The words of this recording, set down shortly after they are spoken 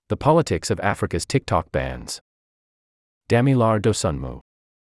The politics of Africa's TikTok bans. Damilar Dosunmu.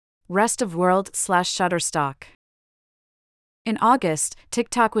 Rest of world/Shutterstock. In August,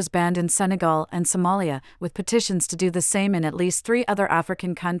 TikTok was banned in Senegal and Somalia, with petitions to do the same in at least 3 other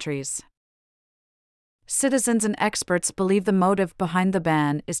African countries. Citizens and experts believe the motive behind the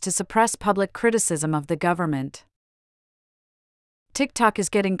ban is to suppress public criticism of the government. TikTok is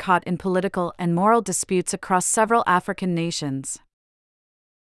getting caught in political and moral disputes across several African nations.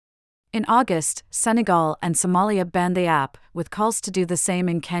 In August, Senegal and Somalia banned the app, with calls to do the same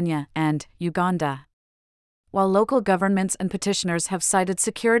in Kenya and Uganda. While local governments and petitioners have cited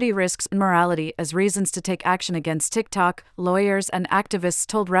security risks and morality as reasons to take action against TikTok, lawyers and activists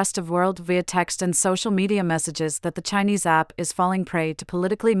told Rest of World via text and social media messages that the Chinese app is falling prey to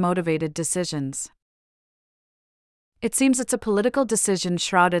politically motivated decisions. "It seems it's a political decision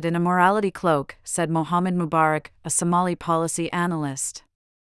shrouded in a morality cloak," said Mohamed Mubarak, a Somali policy analyst.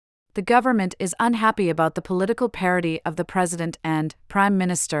 "The government is unhappy about the political parody of the president and prime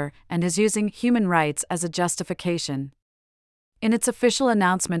minister and is using human rights as a justification." In its official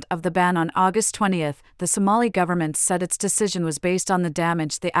announcement of the ban on August 20, the Somali government said its decision was based on the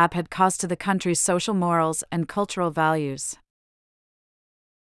damage the app had caused to the country's social morals and cultural values.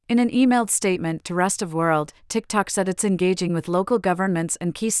 In an emailed statement to Rest of World, TikTok said it's engaging with local governments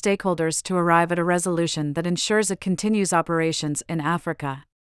and key stakeholders to arrive at a resolution that ensures it continues operations in Africa.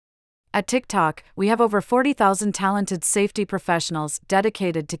 At TikTok, we have over 40,000 talented safety professionals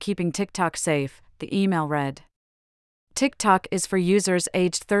dedicated to keeping TikTok safe, the email read. TikTok is for users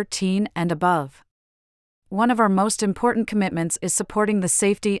aged 13 and above. "One of our most important commitments is supporting the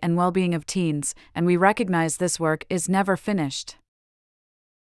safety and well-being of teens, and we recognize this work is never finished."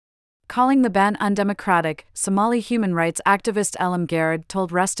 Calling the ban undemocratic, Somali human rights activist Elam Garad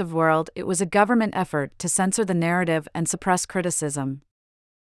told Rest of World it was a government effort to censor the narrative and suppress criticism.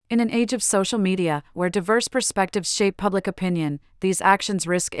 In an age of social media, where diverse perspectives shape public opinion, these actions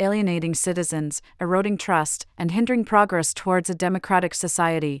risk alienating citizens, eroding trust, and hindering progress towards a democratic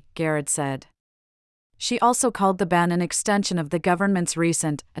society, Garad said. She also called the ban an extension of the government's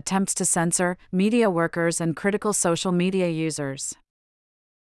recent attempts to censor media workers and critical social media users.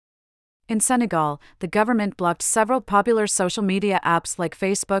 In Senegal, the government blocked several popular social media apps like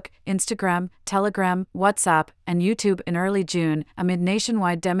Facebook, Instagram, Telegram, WhatsApp, and YouTube in early June, amid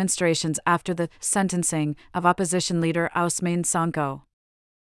nationwide demonstrations after the sentencing of opposition leader Ousmane Sonko.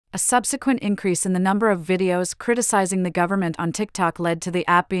 A subsequent increase in the number of videos criticizing the government on TikTok led to the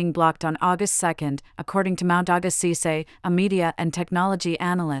app being blocked on August 2, according to Mountaga Cissé, a media and technology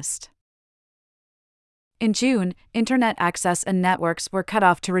analyst. In June, internet access and networks were cut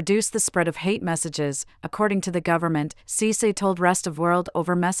off to reduce the spread of hate messages, according to the government, Cissé told Rest of World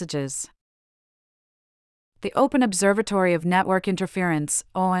over Messages. The Open Observatory of Network Interference,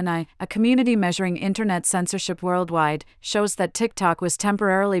 ONI, a community measuring internet censorship worldwide, shows that TikTok was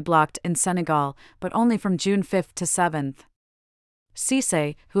temporarily blocked in Senegal, but only from June 5 to 7.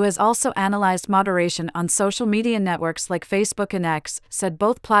 Cissé, who has also analyzed moderation on social media networks like Facebook and X, said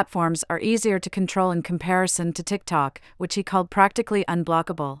both platforms are easier to control in comparison to TikTok, which he called practically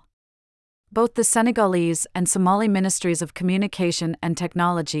unblockable. Both the Senegalese and Somali Ministries of Communication and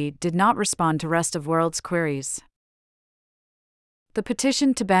Technology did not respond to Rest of World's queries. The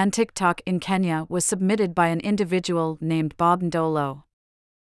petition to ban TikTok in Kenya was submitted by an individual named Bob Ndolo.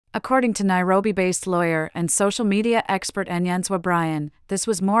 According to Nairobi-based lawyer and social media expert Anyanswa Brian, this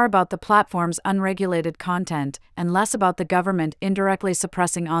was more about the platform's unregulated content and less about the government indirectly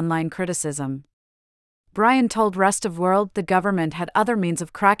suppressing online criticism. Brian told Rest of World the government had other means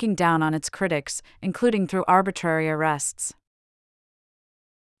of cracking down on its critics, including through arbitrary arrests.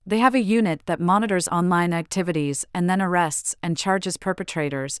 "They have a unit that monitors online activities and then arrests and charges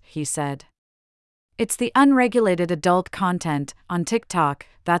perpetrators," he said. "It's the unregulated adult content on TikTok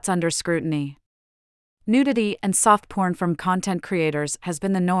that's under scrutiny. Nudity and soft porn from content creators has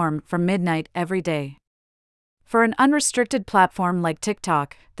been the norm from midnight every day. For an unrestricted platform like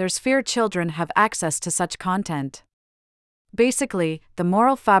TikTok, there's fear children have access to such content. Basically, the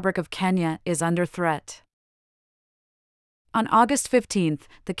moral fabric of Kenya is under threat." On August 15,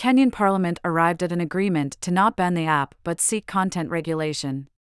 the Kenyan parliament arrived at an agreement to not ban the app but seek content regulation.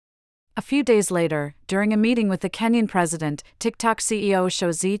 A few days later, during a meeting with the Kenyan president, TikTok CEO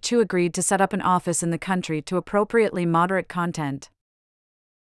Shouzi Chu agreed to set up an office in the country to appropriately moderate content.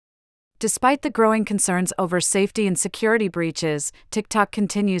 Despite the growing concerns over safety and security breaches, TikTok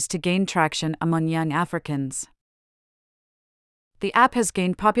continues to gain traction among young Africans. The app has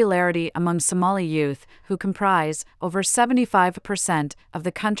gained popularity among Somali youth, who comprise over 75% of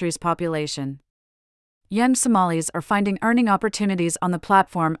the country's population. Young Somalis are finding earning opportunities on the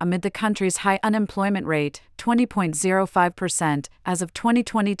platform amid the country's high unemployment rate, 20.05%, as of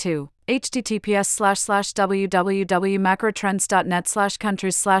 2022.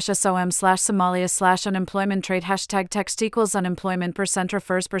 https://www.macrotrends.net/countries/som/Somalia/unemployment rate #text equals unemployment percent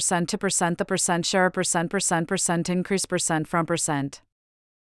refers percent to percent the percent share percent increase percent from percent.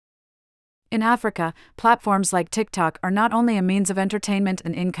 In Africa, platforms like TikTok are not only a means of entertainment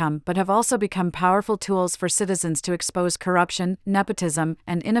and income but have also become powerful tools for citizens to expose corruption, nepotism,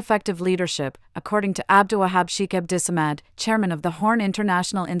 and ineffective leadership, according to Abdulwahab Sheikh Abdissamad, chairman of the Horn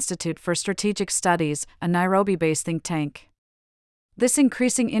International Institute for Strategic Studies, a Nairobi-based think tank. This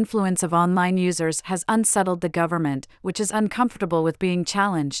increasing influence of online users has unsettled the government, which is uncomfortable with being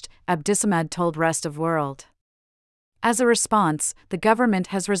challenged, Abdissamad told Rest of World. As a response, the government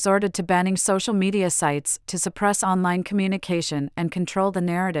has resorted to banning social media sites to suppress online communication and control the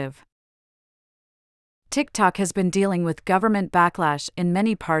narrative. TikTok has been dealing with government backlash in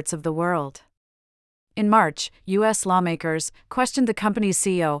many parts of the world. In March, U.S. lawmakers questioned the company's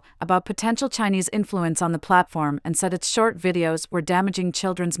CEO about potential Chinese influence on the platform and said its short videos were damaging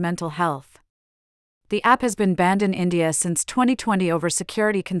children's mental health. The app has been banned in India since 2020 over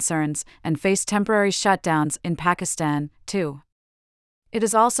security concerns and faced temporary shutdowns in Pakistan, too. It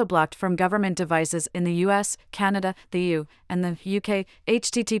is also blocked from government devices in the US, Canada, the EU, and the UK.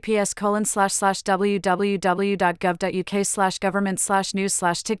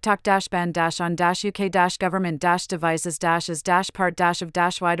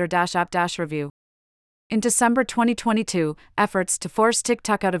 In December 2022, efforts to force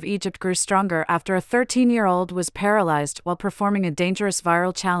TikTok out of Egypt grew stronger after a 13-year-old was paralyzed while performing a dangerous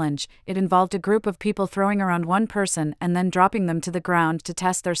viral challenge. It involved a group of people throwing around one person and then dropping them to the ground to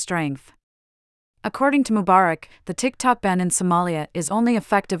test their strength. According to Mubarak, the TikTok ban in Somalia is only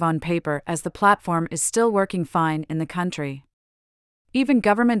effective on paper as the platform is still working fine in the country. Even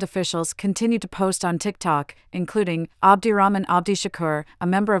government officials continue to post on TikTok, including Abdirahman Abdishakur, a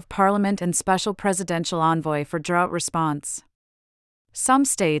member of parliament and special presidential envoy for drought response. Some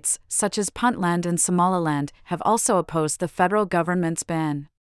states, such as Puntland and Somaliland, have also opposed the federal government's ban.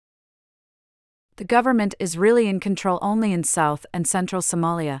 The government is really in control only in South and Central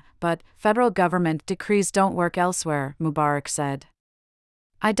Somalia, but federal government decrees don't work elsewhere, Mubarak said.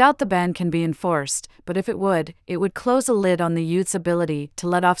 I doubt the ban can be enforced, but if it would close a lid on the youth's ability to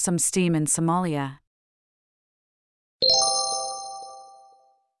let off some steam in Somalia.